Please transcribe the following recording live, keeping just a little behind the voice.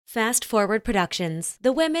Fast Forward Productions.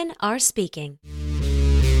 The women are speaking.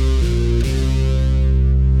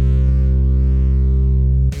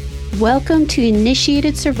 Welcome to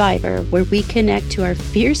Initiated Survivor, where we connect to our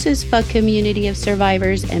fierce as fuck community of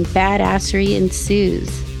survivors and badassery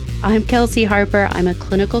ensues. I'm Kelsey Harper. I'm a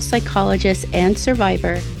clinical psychologist and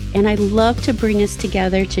survivor, and I love to bring us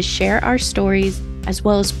together to share our stories as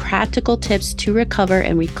well as practical tips to recover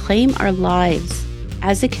and reclaim our lives.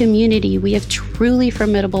 As a community, we have truly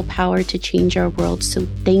formidable power to change our world, so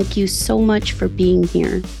thank you so much for being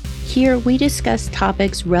here. Here, we discuss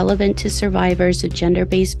topics relevant to survivors of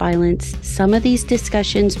gender-based violence. Some of these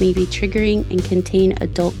discussions may be triggering and contain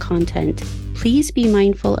adult content. Please be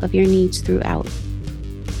mindful of your needs throughout.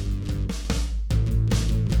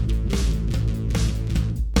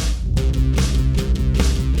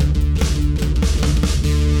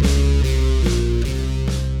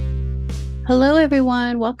 Hello,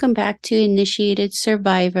 everyone. Welcome back to Initiated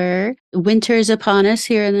Survivor. Winter is upon us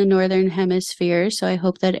here in the Northern Hemisphere, so I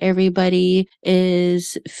hope that everybody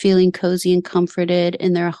is feeling cozy and comforted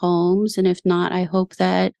in their homes. And if not, I hope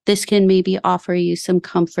that this can maybe offer you some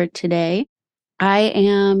comfort today. I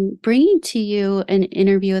am bringing to you an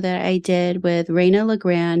interview that I did with Reyna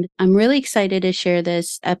LaGrande. I'm really excited to share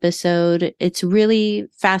this episode. It's really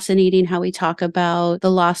fascinating how we talk about the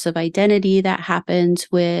loss of identity that happens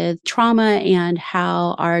with trauma and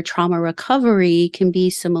how our trauma recovery can be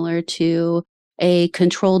similar to a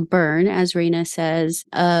controlled burn, as Reyna says,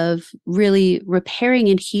 of really repairing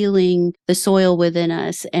and healing the soil within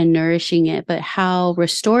us and nourishing it, but how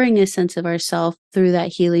restoring a sense of ourself through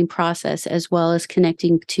that healing process, as well as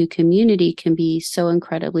connecting to community, can be so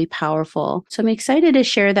incredibly powerful. So I'm excited to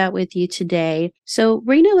share that with you today. So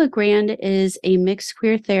Reyna LaGrande is a mixed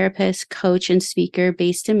queer therapist, coach, and speaker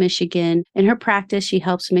based in Michigan. In her practice, she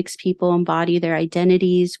helps mixed people embody their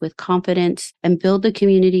identities with confidence and build the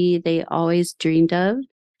community they always dreamed of.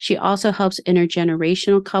 She also helps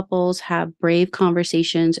intergenerational couples have brave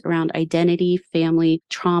conversations around identity, family,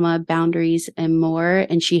 trauma, boundaries, and more.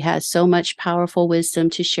 And she has so much powerful wisdom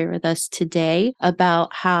to share with us today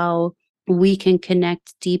about how we can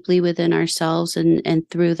connect deeply within ourselves and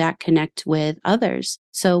through that connect with others.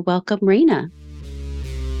 So welcome, Reyna.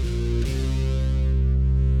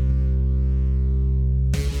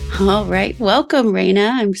 All right. Welcome,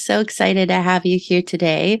 Reyna. I'm so excited to have you here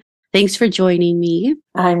today. Thanks for joining me.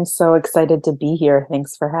 I'm so excited to be here.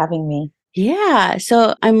 Thanks for having me. Yeah.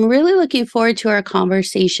 So I'm really looking forward to our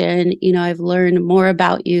conversation. You know, I've learned more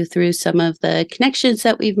about you through some of the connections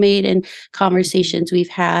that we've made and conversations we've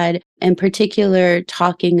had, in particular,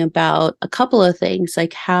 talking about a couple of things,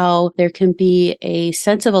 like how there can be a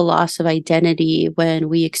sense of a loss of identity when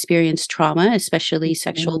we experience trauma, especially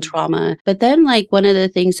sexual trauma. But then, like, one of the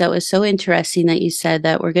things that was so interesting that you said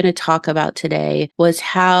that we're going to talk about today was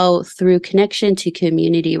how through connection to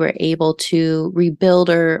community, we're able to rebuild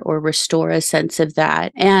or restore a sense of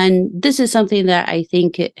that. And this is something that I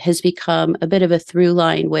think it has become a bit of a through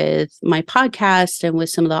line with my podcast and with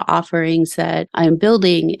some of the offerings that I'm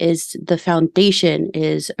building, is the foundation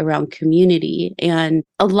is around community. And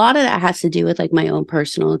a lot of that has to do with like my own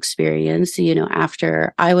personal experience. You know,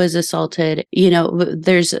 after I was assaulted,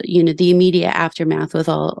 there's, the immediate aftermath with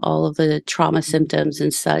all of the trauma symptoms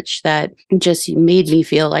and such that just made me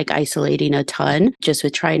feel like isolating a ton just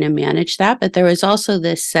with trying to manage that. But there was also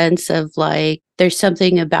this sense of like, there's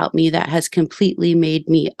something about me that has completely made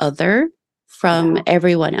me other from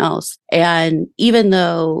everyone else. And even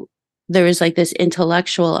though there was like this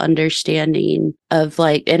intellectual understanding of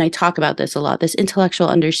like, and I talk about this a lot, this intellectual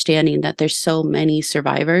understanding that there's so many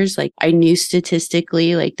survivors. Like I knew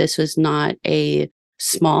statistically, like this was not a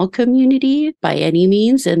small community by any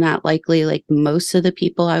means, and that likely like most of the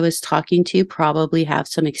people I was talking to probably have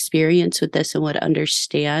some experience with this and would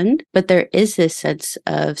understand. But there is this sense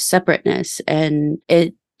of separateness, and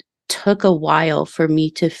it took a while for me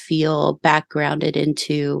to feel backgrounded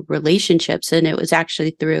into relationships. And it was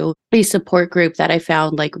actually through a support group that I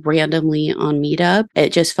found like randomly on Meetup.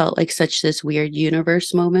 It just felt like such this weird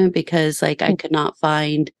universe moment because like I could not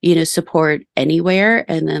find, support anywhere.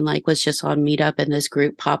 And then like was just on Meetup and this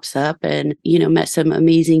group pops up and, met some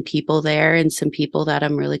amazing people there and some people that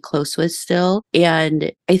I'm really close with still.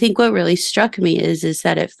 And I think what really struck me is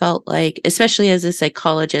that it felt like, especially as a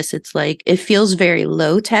psychologist, it's like, it feels very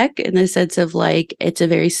low tech in the sense of like, it's a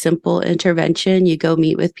very simple intervention. You go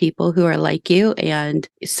meet with people who are like you, and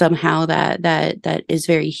somehow that is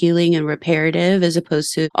very healing and reparative, as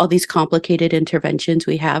opposed to all these complicated interventions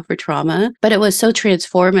we have for trauma. But it was so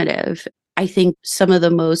transformative. I think some of the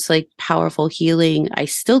most like powerful healing I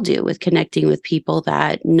still do with connecting with people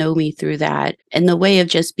that know me through that. And the way of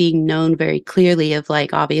just being known very clearly of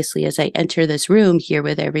like, obviously, as I enter this room here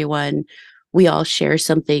with everyone, we all share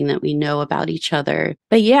something that we know about each other.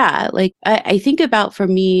 But yeah, like I think about for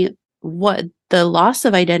me, what the loss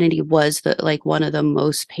of identity was the like one of the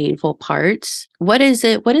most painful parts. What is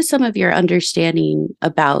it? What is some of your understanding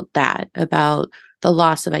about that, about the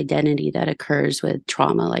loss of identity that occurs with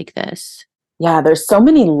trauma like this? Yeah, there's so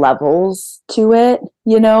many levels to it,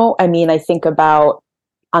 I mean, I think about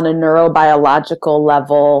on a neurobiological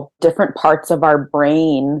level, different parts of our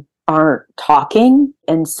brain aren't talking.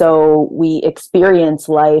 And so we experience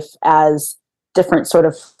life as different sort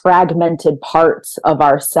of fragmented parts of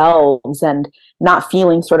ourselves and not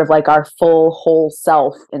feeling sort of like our full whole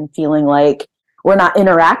self and feeling like we're not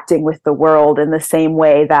interacting with the world in the same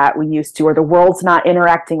way that we used to, or the world's not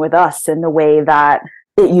interacting with us in the way that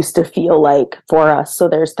it used to feel like for us. So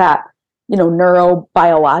there's that,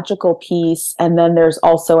 neurobiological piece. And then there's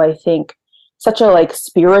also, I think, such a like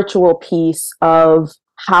spiritual piece of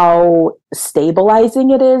how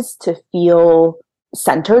stabilizing it is to feel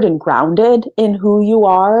centered and grounded in who you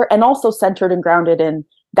are, and also centered and grounded in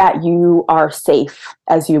that you are safe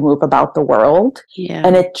as you move about the world. Yeah.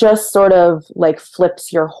 And it just sort of like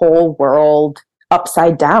flips your whole world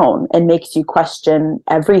upside down and makes you question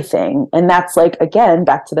everything. And that's like, again,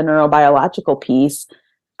 back to the neurobiological piece,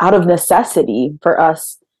 out of necessity for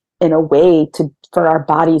us in a way for our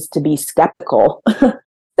bodies to be skeptical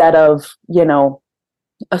instead of,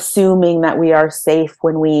 assuming that we are safe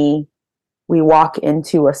when we walk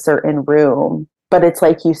into a certain room. But it's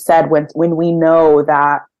like you said, when we know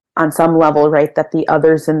that on some level, right, that the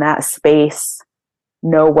others in that space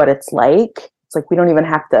know what it's like we don't even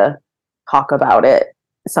have to talk about it.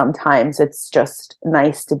 Sometimes it's just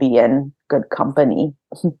nice to be in good company.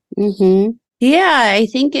 Mm-hmm. Yeah, I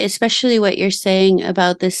think especially what you're saying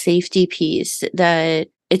about the safety piece, that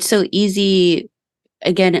it's so easy,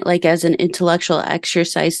 again, like as an intellectual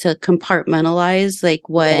exercise to compartmentalize like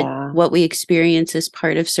what we experience as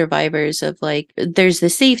part of survivors of like, there's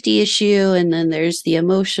the safety issue, and then there's the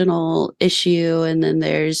emotional issue, and then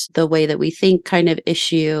there's the way that we think kind of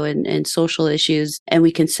issue and social issues. And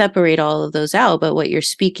we can separate all of those out. But what you're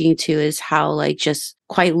speaking to is how like just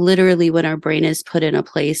quite literally when our brain is put in a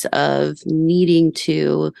place of needing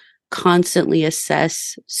to constantly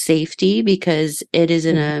assess safety because it is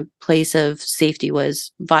in a place of safety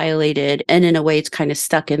was violated, and in a way it's kind of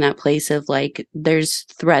stuck in that place of like there's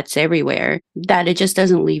threats everywhere, that it just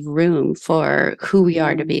doesn't leave room for who we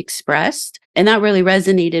are to be expressed. And that really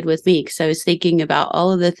resonated with me because I was thinking about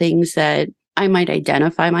all of the things that I might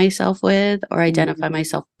identify myself with or identify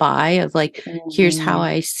myself by, of like, here's how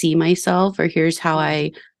I see myself, or here's how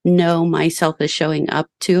I know myself is showing up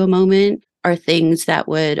to a moment, are things that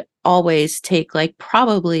would always take like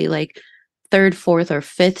probably like third, fourth, or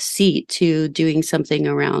fifth seat to doing something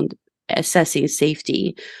around assessing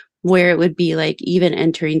safety, where it would be like even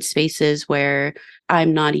entering spaces where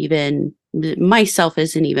I'm not even, myself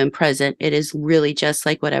isn't even present. It is really just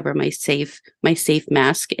like whatever my safe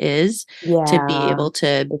mask is to be able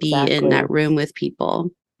to be in that room with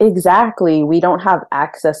people. Exactly. We don't have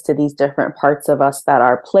access to these different parts of us that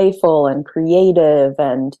are playful and creative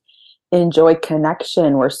and enjoy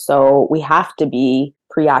connection. We have to be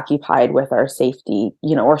preoccupied with our safety,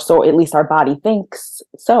 or so at least our body thinks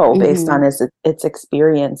so based on its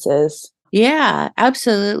experiences. Yeah,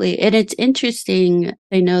 absolutely. And it's interesting.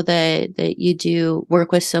 I know that you do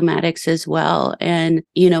work with somatics as well. And,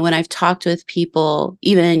 when I've talked with people,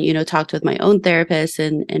 even, talked with my own therapist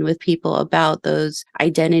and with people about those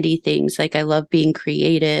identity things, like I love being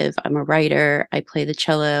creative. I'm a writer. I play the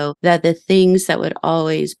cello, that the things that would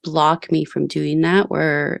always block me from doing that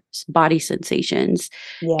were body sensations.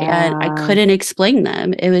 And I couldn't explain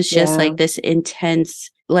them. It was just like this intense,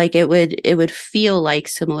 like it would feel like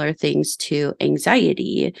similar things to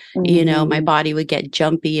anxiety. My body would get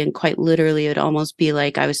jumpy, and quite literally it would almost be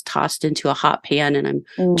like I was tossed into a hot pan and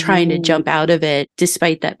I'm trying to jump out of it,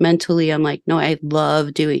 despite that mentally I'm like, no, I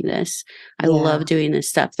love doing this. I love doing this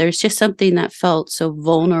stuff. There's just something that felt so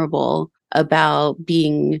vulnerable about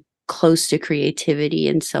being close to creativity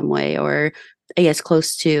in some way, or I guess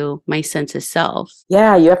close to my sense of self.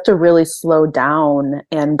 Yeah, you have to really slow down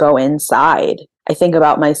and go inside. I think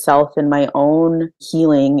about myself in my own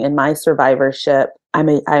healing and my survivorship.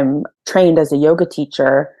 I'm trained as a yoga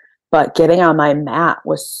teacher, but getting on my mat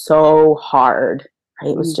was so hard,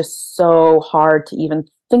 right? It was just so hard to even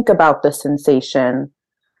think about the sensation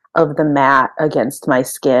of the mat against my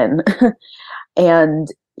skin. And,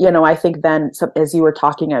 I think then, as you were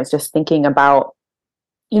talking, I was just thinking about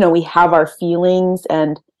we have our feelings,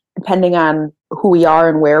 and depending on who we are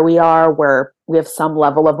and where we are, where we have some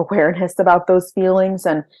level of awareness about those feelings.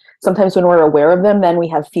 And sometimes when we're aware of them, then we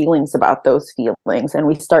have feelings about those feelings, and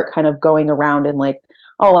we start kind of going around and like,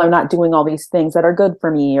 oh, I'm not doing all these things that are good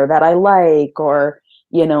for me or that I like, or,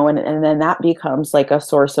 and then that becomes like a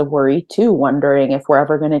source of worry too, wondering if we're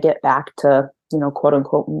ever going to get back to, quote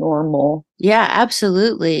unquote, normal. Yeah,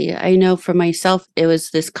 absolutely. I know for myself, it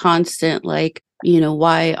was this constant, like,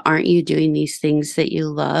 why aren't you doing these things that you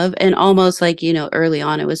love? And almost like, early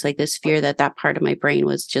on, it was like this fear that that part of my brain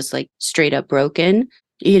was just like straight up broken.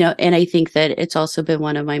 And I think that it's also been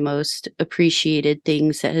one of my most appreciated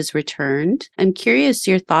things that has returned. I'm curious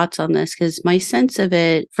your thoughts on this, because my sense of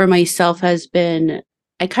it for myself has been,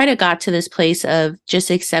 I kind of got to this place of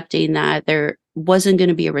just accepting that there wasn't going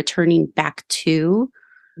to be a returning back to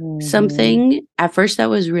something. At first, that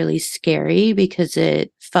was really scary because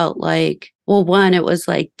it felt like, well, one, it was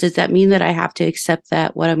like, does that mean that I have to accept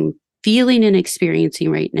that what I'm feeling and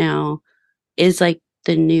experiencing right now is like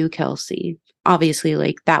the new Kelsey? Obviously,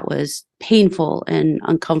 like that was painful and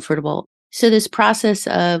uncomfortable. So this process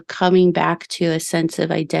of coming back to a sense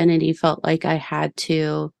of identity felt like I had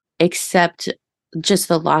to accept just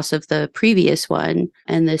the loss of the previous one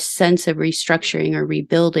and this sense of restructuring or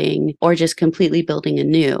rebuilding or just completely building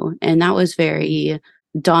anew. And that was very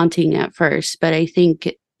daunting at first. But I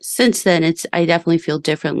think since then, I definitely feel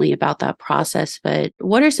differently about that process. But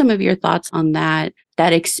what are some of your thoughts on that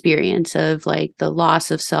experience of like the loss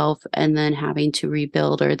of self and then having to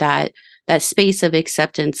rebuild, or that space of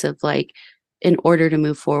acceptance of like, in order to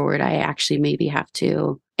move forward, I actually maybe have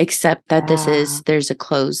to accept that there's a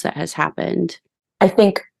close that has happened. I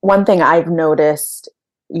think one thing I've noticed,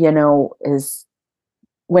 is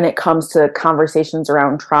when it comes to conversations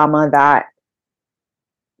around trauma that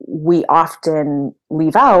we often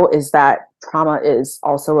leave out is that trauma is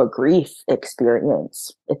also a grief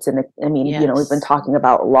experience. We've been talking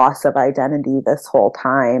about loss of identity this whole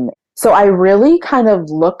time. So I really kind of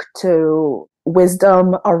look to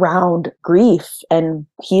wisdom around grief and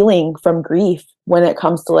healing from grief when it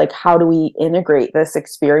comes to like, how do we integrate this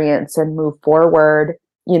experience and move forward?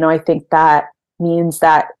 I think that means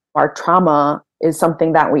that our trauma is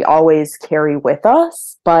something that we always carry with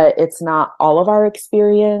us, but it's not all of our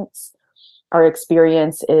experience. Our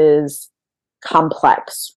experience is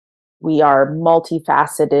complex. We are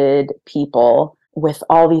multifaceted people with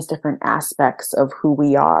all these different aspects of who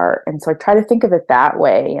we are. And so I try to think of it that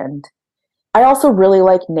way. And I also really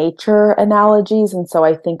like nature analogies. And so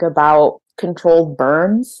I think about controlled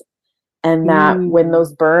burns, and that when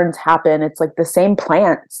those burns happen, it's like the same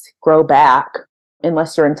plants grow back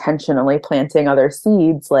unless you're intentionally planting other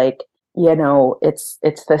seeds. Like, it's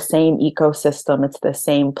the same ecosystem, it's the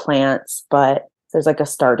same plants, but there's like a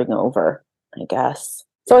starting over, I guess.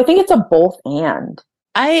 So I think it's a both and.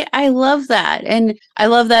 I love that. And I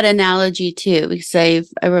love that analogy too, because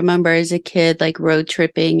I remember as a kid, like road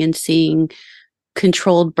tripping and seeing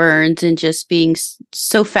controlled burns and just being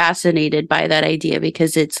so fascinated by that idea,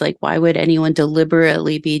 because it's like, why would anyone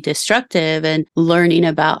deliberately be destructive? And learning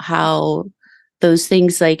about how those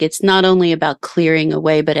things, like, it's not only about clearing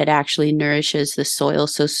away, but it actually nourishes the soil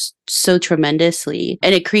so tremendously.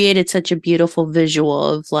 And it created such a beautiful visual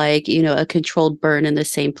of like, a controlled burn and the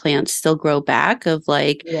same plants still grow back, of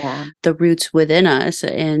like the roots within us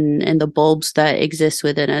and the bulbs that exist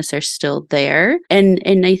within us are still there. And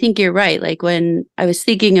I think you're right. Like when I was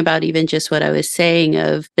thinking about even just what I was saying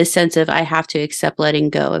of the sense of I have to accept letting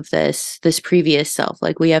go of this previous self,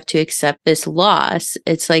 like we have to accept this loss.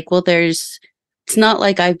 It's like, well, it's not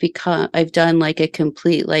like I've done like a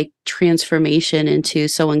complete like transformation into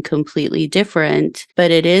someone completely different,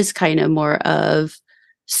 but it is kind of more of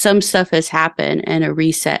some stuff has happened and a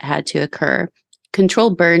reset had to occur.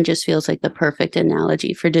 Controlled burn just feels like the perfect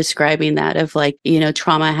analogy for describing that, of like,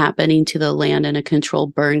 trauma happening to the land, and a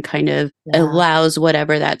controlled burn kind of allows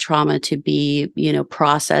whatever that trauma to be,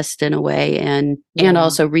 processed in a way, and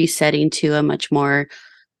also resetting to a much more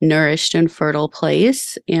nourished and fertile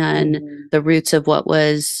place, and the roots of what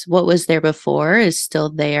was there before is still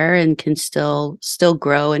there and can still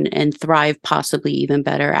grow and thrive, possibly even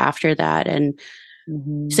better after that. And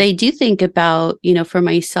so I do think about, for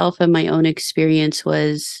myself and my own experience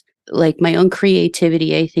was like my own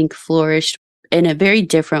creativity, I think, flourished in a very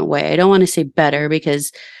different way. I don't want to say better,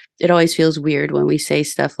 because it always feels weird when we say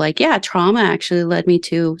stuff like, yeah, trauma actually led me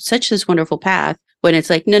to such this wonderful path, when it's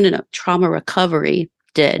like, no, trauma recovery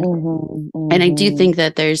did. And I do think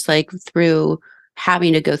that there's like, through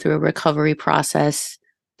having to go through a recovery process,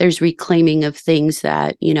 there's reclaiming of things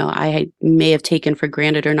that, I may have taken for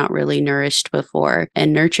granted or not really nourished before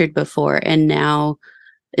and nurtured before. And now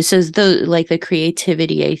So the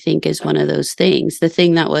creativity, I think, is one of those things. The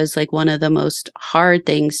thing that was like one of the most hard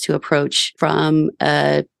things to approach from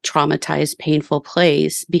a traumatized, painful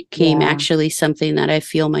place became actually something that I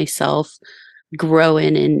feel myself grow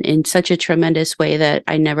in such a tremendous way that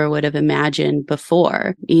I never would have imagined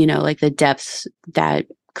before. Like the depths that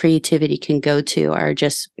creativity can go to are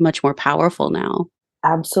just much more powerful now.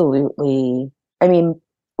 Absolutely. I mean,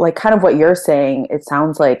 like kind of what you're saying, it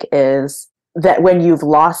sounds like is that when you've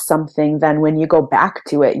lost something, then when you go back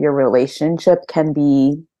to it, your relationship can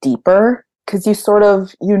be deeper because you sort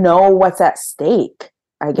of, what's at stake,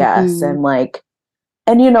 I guess. Mm-hmm.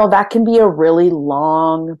 And that can be a really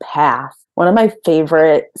long path. One of my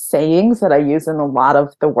favorite sayings that I use in a lot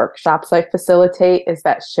of the workshops I facilitate is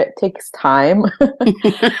that shit takes time.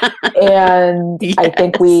 And Yes. I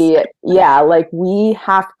think we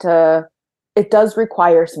have to, it does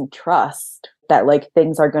require some trust that like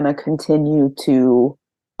things are going to continue to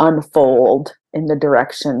unfold in that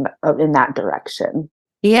direction.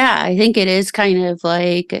 Yeah, I think it is kind of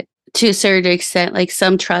like, to a certain extent, like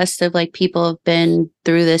some trust of like people have been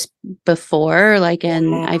through this before, like,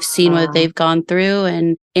 and I've seen what they've gone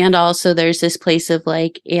through. And also there's this place of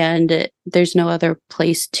like, and there's no other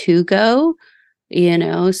place to go,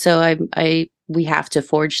 so we have to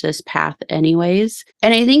forge this path anyways.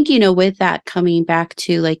 And I think, with that coming back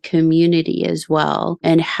to like community as well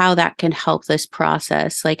and how that can help this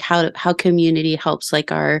process, like how community helps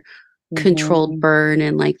like our controlled burn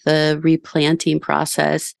and like the replanting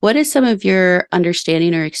process. What is some of your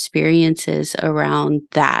understanding or experiences around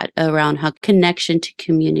that, around how connection to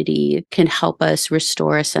community can help us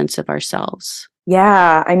restore a sense of ourselves?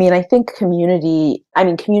 Yeah, I mean, I think community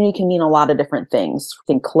can mean a lot of different things. I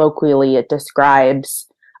think colloquially it describes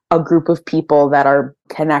a group of people that are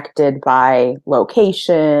connected by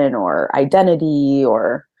location or identity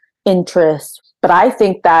or interest. But I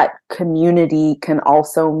think that community can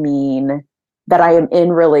also mean that I am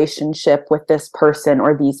in relationship with this person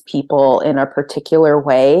or these people in a particular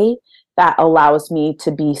way that allows me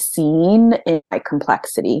to be seen in my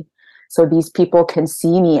complexity. So these people can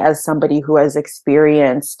see me as somebody who has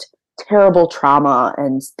experienced terrible trauma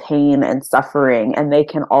and pain and suffering. And they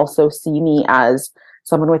can also see me as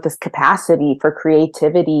someone with this capacity for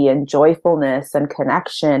creativity and joyfulness and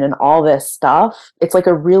connection and all this stuff. It's like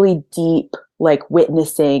a really deep, like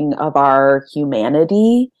witnessing of our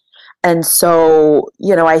humanity. And so,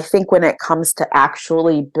 I think when it comes to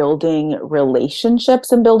actually building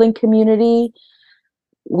relationships and building community,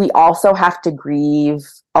 we also have to grieve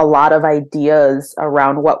a lot of ideas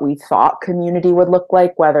around what we thought community would look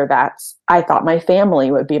like, whether that's, I thought my family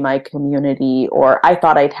would be my community, or I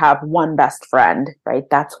thought I'd have one best friend, right?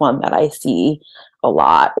 That's one that I see a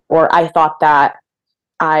lot. Or I thought that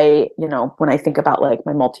when I think about like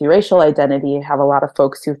my multiracial identity, I have a lot of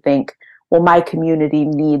folks who think, well, my community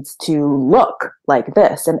needs to look like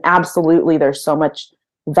this. And absolutely, there's so much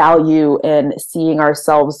value in seeing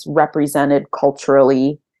ourselves represented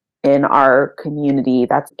culturally in our community.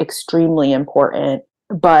 That's extremely important.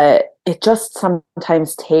 But it just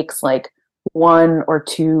sometimes takes like one or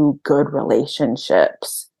two good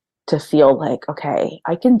relationships to feel like, okay,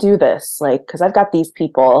 I can do this, like, because I've got these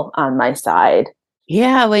people on my side.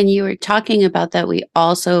 Yeah, when you were talking about that, we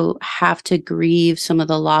also have to grieve some of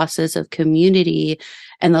the losses of community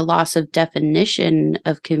and the loss of definition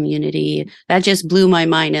of community. That just blew my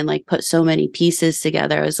mind and like put so many pieces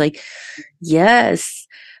together. I was like, yes.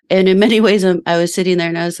 And in many ways, I was sitting there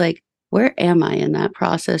and I was like, where am I in that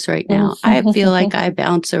process right now? I feel like I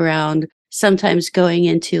bounce around, sometimes going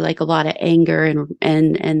into like a lot of anger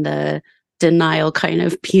and the denial kind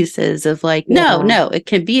of pieces of like, no, it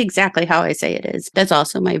can be exactly how I say it is. That's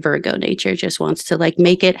also my Virgo nature, just wants to like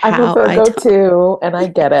make it I'm how a Virgo too, and I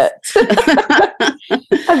get it.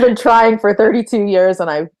 I've been trying for 32 years and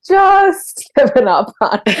I've just given up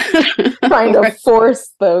on trying to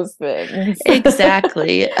force those things.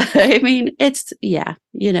 Exactly. I mean,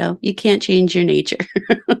 you can't change your nature.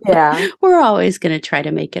 Yeah. We're always going to try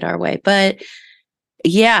to make it our way. But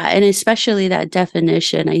yeah, and especially that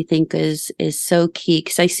definition, I think is so key,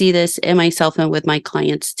 because I see this in myself and with my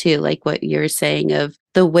clients too, like what you're saying of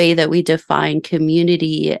the way that we define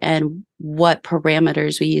community and what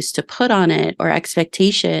parameters we used to put on it or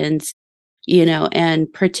expectations,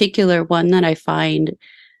 and particular one that I find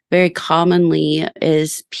very commonly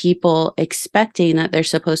is people expecting that they're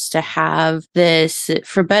supposed to have this,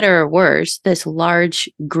 for better or worse, this large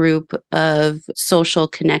group of social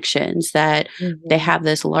connections, that they have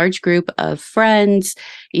this large group of friends,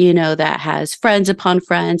 that has friends upon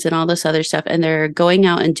friends and all this other stuff. And they're going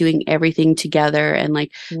out and doing everything together. And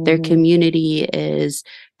like their community is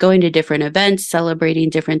going to different events, celebrating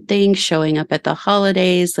different things, showing up at the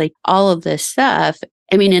holidays, like all of this stuff.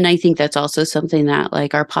 I mean, and I think that's also something that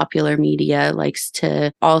like our popular media likes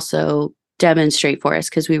to also demonstrate for us,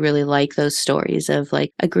 because we really like those stories of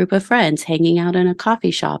like a group of friends hanging out in a coffee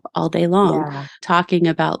shop all day long, talking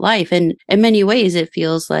about life. And in many ways, it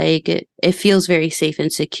feels like it feels very safe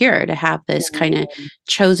and secure to have this kind of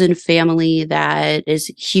chosen family that is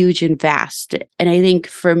huge and vast. And I think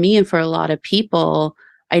for me and for a lot of people,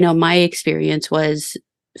 I know my experience was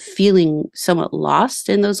feeling somewhat lost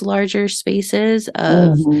in those larger spaces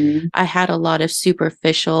of I had a lot of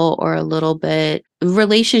superficial or a little bit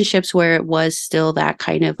relationships where it was still that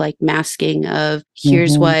kind of like masking of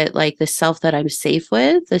here's what like the self that I'm safe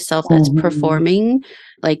with, the self that's performing,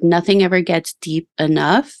 like nothing ever gets deep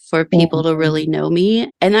enough for people to really know me.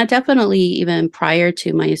 And that definitely, even prior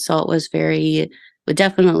to my assault, would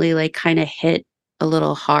definitely like kind of hit a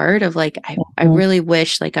little hard of like I really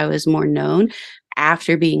wish like I was more known.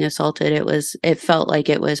 After being assaulted, it felt like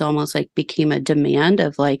it was almost like became a demand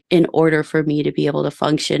of like, in order for me to be able to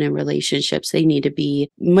function in relationships, they need to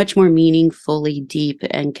be much more meaningfully deep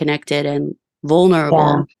and connected and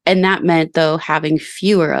vulnerable. And that meant though having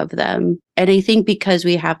fewer of them. And I think because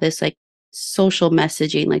we have this like social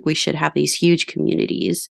messaging, like we should have these huge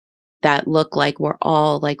communities that look like we're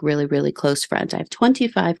all like really, really close friends. I have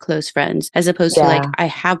 25 close friends, as opposed to like I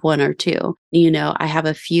have one or two. You know, I have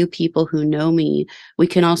a few people who know me. We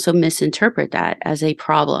can also misinterpret that as a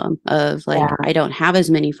problem of like, I don't have as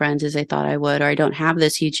many friends as I thought I would, or I don't have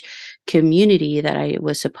this huge community that I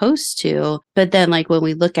was supposed to. But then like when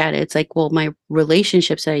we look at it, it's like, well, my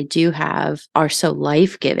relationships that I do have are so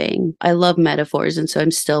life-giving. I love metaphors. And so I'm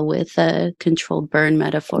still with a controlled burn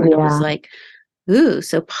metaphor. And it was like, ooh,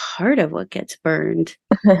 so part of what gets burned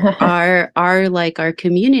are like our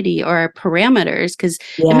community or our parameters. Because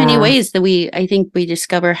in many ways I think we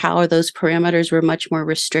discover how those parameters were much more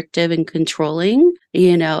restrictive and controlling,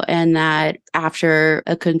 you know, and that after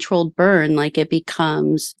a controlled burn, like it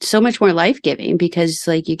becomes so much more life-giving because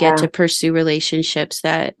like you get to pursue relationships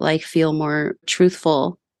that like feel more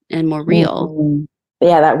truthful and more real.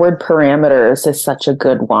 Yeah, that word parameters is such a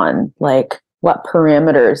good one. Like, what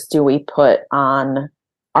parameters do we put on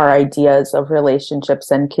our ideas of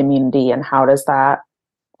relationships and community, and how does that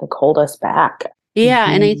like hold us back?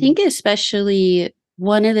 Yeah. And I think especially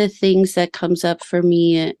one of the things that comes up for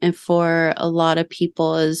me and for a lot of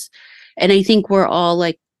people is, and I think we're all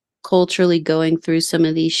like culturally going through some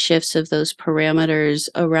of these shifts of those parameters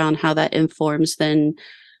around how that informs then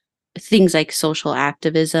things like social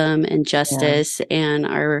activism and justice and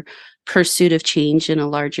our pursuit of change in a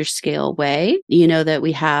larger scale way, you know, that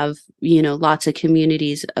we have, you know, lots of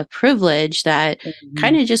communities of privilege that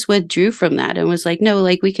kind of just withdrew from that and was like, no,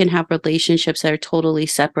 like we can have relationships that are totally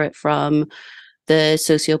separate from the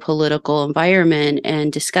socio-political environment,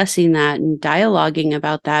 and discussing that and dialoguing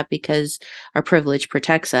about that because our privilege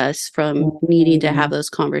protects us from needing to have those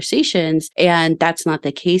conversations. And that's not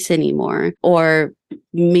the case anymore. Or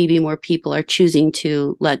maybe more people are choosing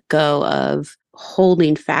to let go of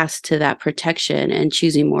holding fast to that protection and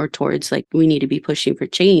choosing more towards like, we need to be pushing for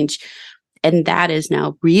change. And that is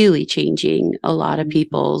now really changing a lot of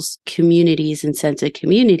people's communities and sense of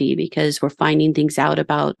community, because we're finding things out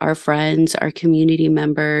about our friends, our community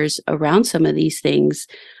members around some of these things.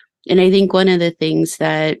 And I think one of the things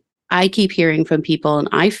that I keep hearing from people, and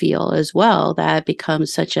I feel as well, that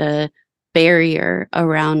becomes such a barrier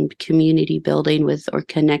around community building with or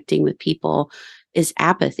connecting with people is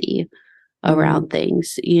apathy around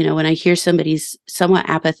things. You know, when I hear somebody's somewhat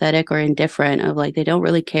apathetic or indifferent of like, they don't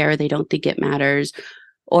really care, they don't think it matters,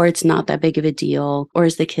 or it's not that big of a deal, or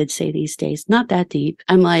as the kids say these days, not that deep.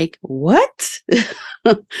 I'm like, what?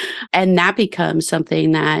 And that becomes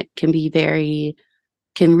something that can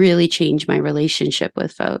really change my relationship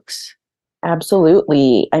with folks.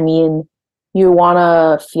 Absolutely. I mean, you want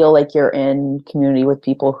to feel like you're in community with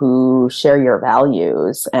people who share your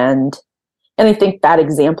values. And I think that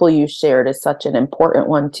example you shared is such an important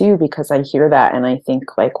one too, because I hear that and I think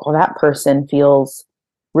like, well, that person feels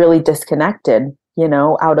really disconnected, you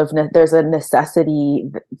know, there's a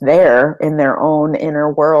necessity there in their own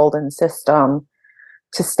inner world and system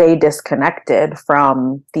to stay disconnected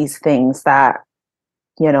from these things that,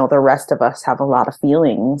 you know, the rest of us have a lot of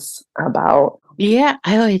feelings about. Yeah,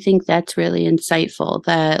 I think that's really insightful,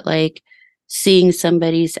 that like seeing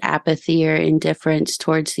somebody's apathy or indifference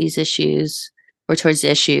towards these issues or towards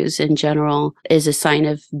issues in general is a sign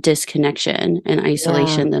of disconnection and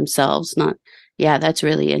isolation themselves. That's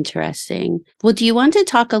really interesting. Well, do you want to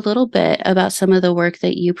talk a little bit about some of the work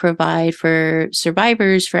that you provide for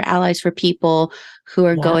survivors, for allies, for people who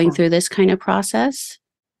are going through this kind of process?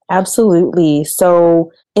 Absolutely.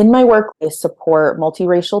 So in my work, I support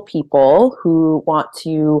multiracial people who want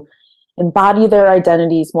to embody their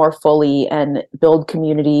identities more fully and build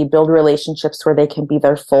community, build relationships where they can be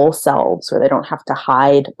their full selves, where they don't have to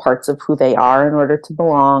hide parts of who they are in order to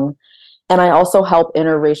belong. And I also help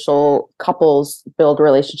interracial couples build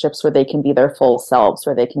relationships where they can be their full selves,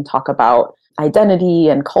 where they can talk about identity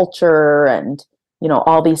and culture and,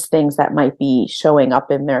 all these things that might be showing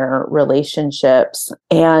up in their relationships.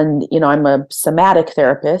 And, I'm a somatic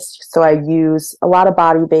therapist, so I use a lot of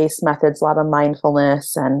body-based methods, a lot of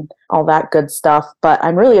mindfulness and all that good stuff. But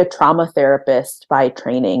I'm really a trauma therapist by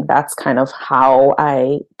training. That's kind of how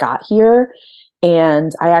I got here.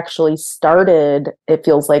 And I actually started, it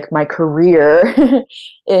feels like, my career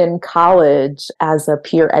in college as a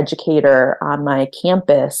peer educator on my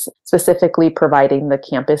campus, specifically providing the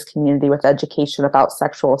campus community with education about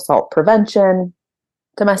sexual assault prevention,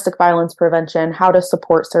 domestic violence prevention, how to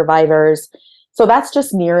support survivors. So that's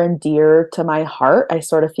just near and dear to my heart. I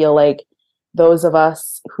sort of feel like those of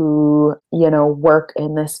us who, work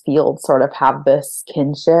in this field sort of have this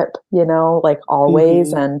kinship, like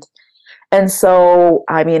always. Mm-hmm. And so,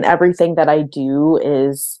 everything that I do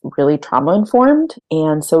is really trauma informed.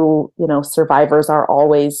 And so, survivors are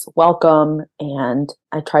always welcome. And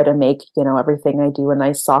I try to make, everything I do a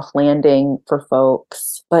nice soft landing for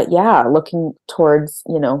folks. But yeah, looking towards,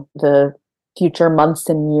 the future months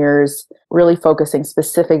and years, really focusing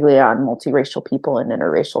specifically on multiracial people and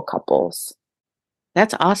interracial couples.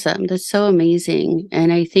 That's awesome. That's so amazing.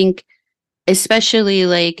 And I think especially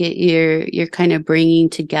like you're kind of bringing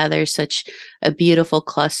together such a beautiful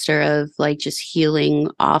cluster of like just healing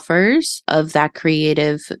offers of that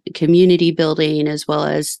creative community building, as well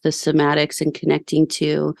as the somatics and connecting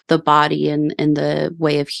to the body and the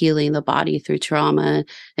way of healing the body through trauma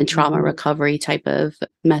and trauma recovery type of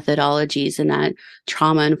methodologies, and that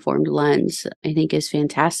trauma informed lens, I think, is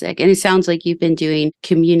fantastic. And it sounds like you've been doing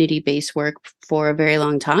community-based work for a very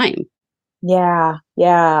long time. Yeah,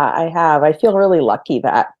 I have. I feel really lucky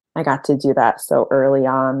that I got to do that so early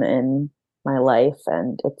on in my life,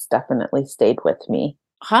 and it's definitely stayed with me.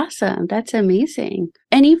 Awesome. That's amazing.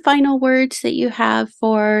 Any final words that you have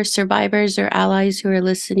for survivors or allies who are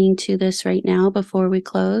listening to this right now before we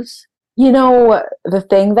close? The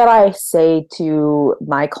thing that I say to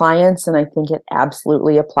my clients, and I think it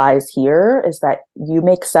absolutely applies here, is that you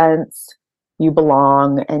make sense, you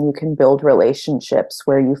belong, and you can build relationships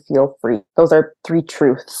where you feel free. Those are 3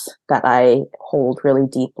 truths that I hold really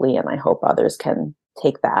deeply, and I hope others can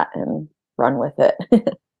take that and run with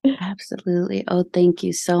it. Absolutely. Oh, thank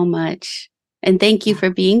you so much. And thank you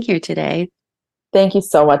for being here today. Thank you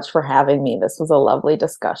so much for having me. This was a lovely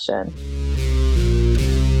discussion.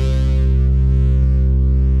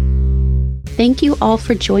 Thank you all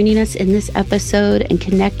for joining us in this episode and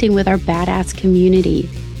connecting with our badass community.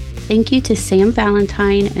 Thank you to Sam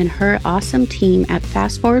Valentine and her awesome team at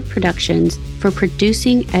Fast Forward Productions for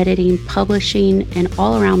producing, editing, publishing, and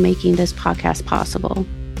all around making this podcast possible.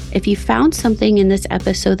 If you found something in this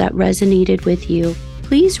episode that resonated with you,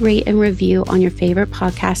 please rate and review on your favorite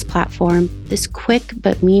podcast platform. This quick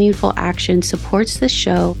but meaningful action supports the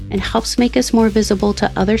show and helps make us more visible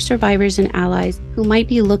to other survivors and allies who might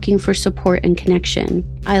be looking for support and connection.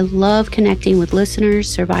 I love connecting with listeners,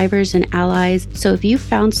 survivors, and allies, so if you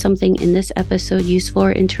found something in this episode useful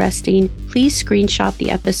or interesting, please screenshot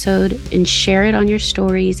the episode and share it on your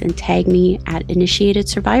stories and tag me at Initiated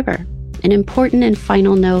Survivor. An important and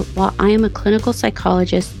final note, while I am a clinical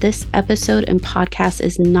psychologist, this episode and podcast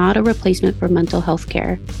is not a replacement for mental health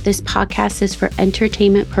care. This podcast is for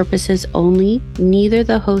entertainment purposes only. Neither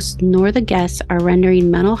the host nor the guests are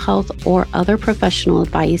rendering mental health or other professional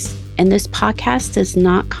advice, and this podcast does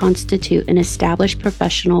not constitute an established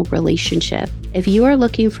professional relationship. If you are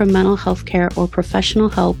looking for mental health care or professional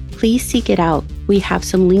help, please seek it out. We have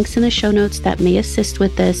some links in the show notes that may assist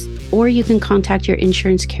with this, or you can contact your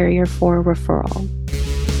insurance carrier for a referral.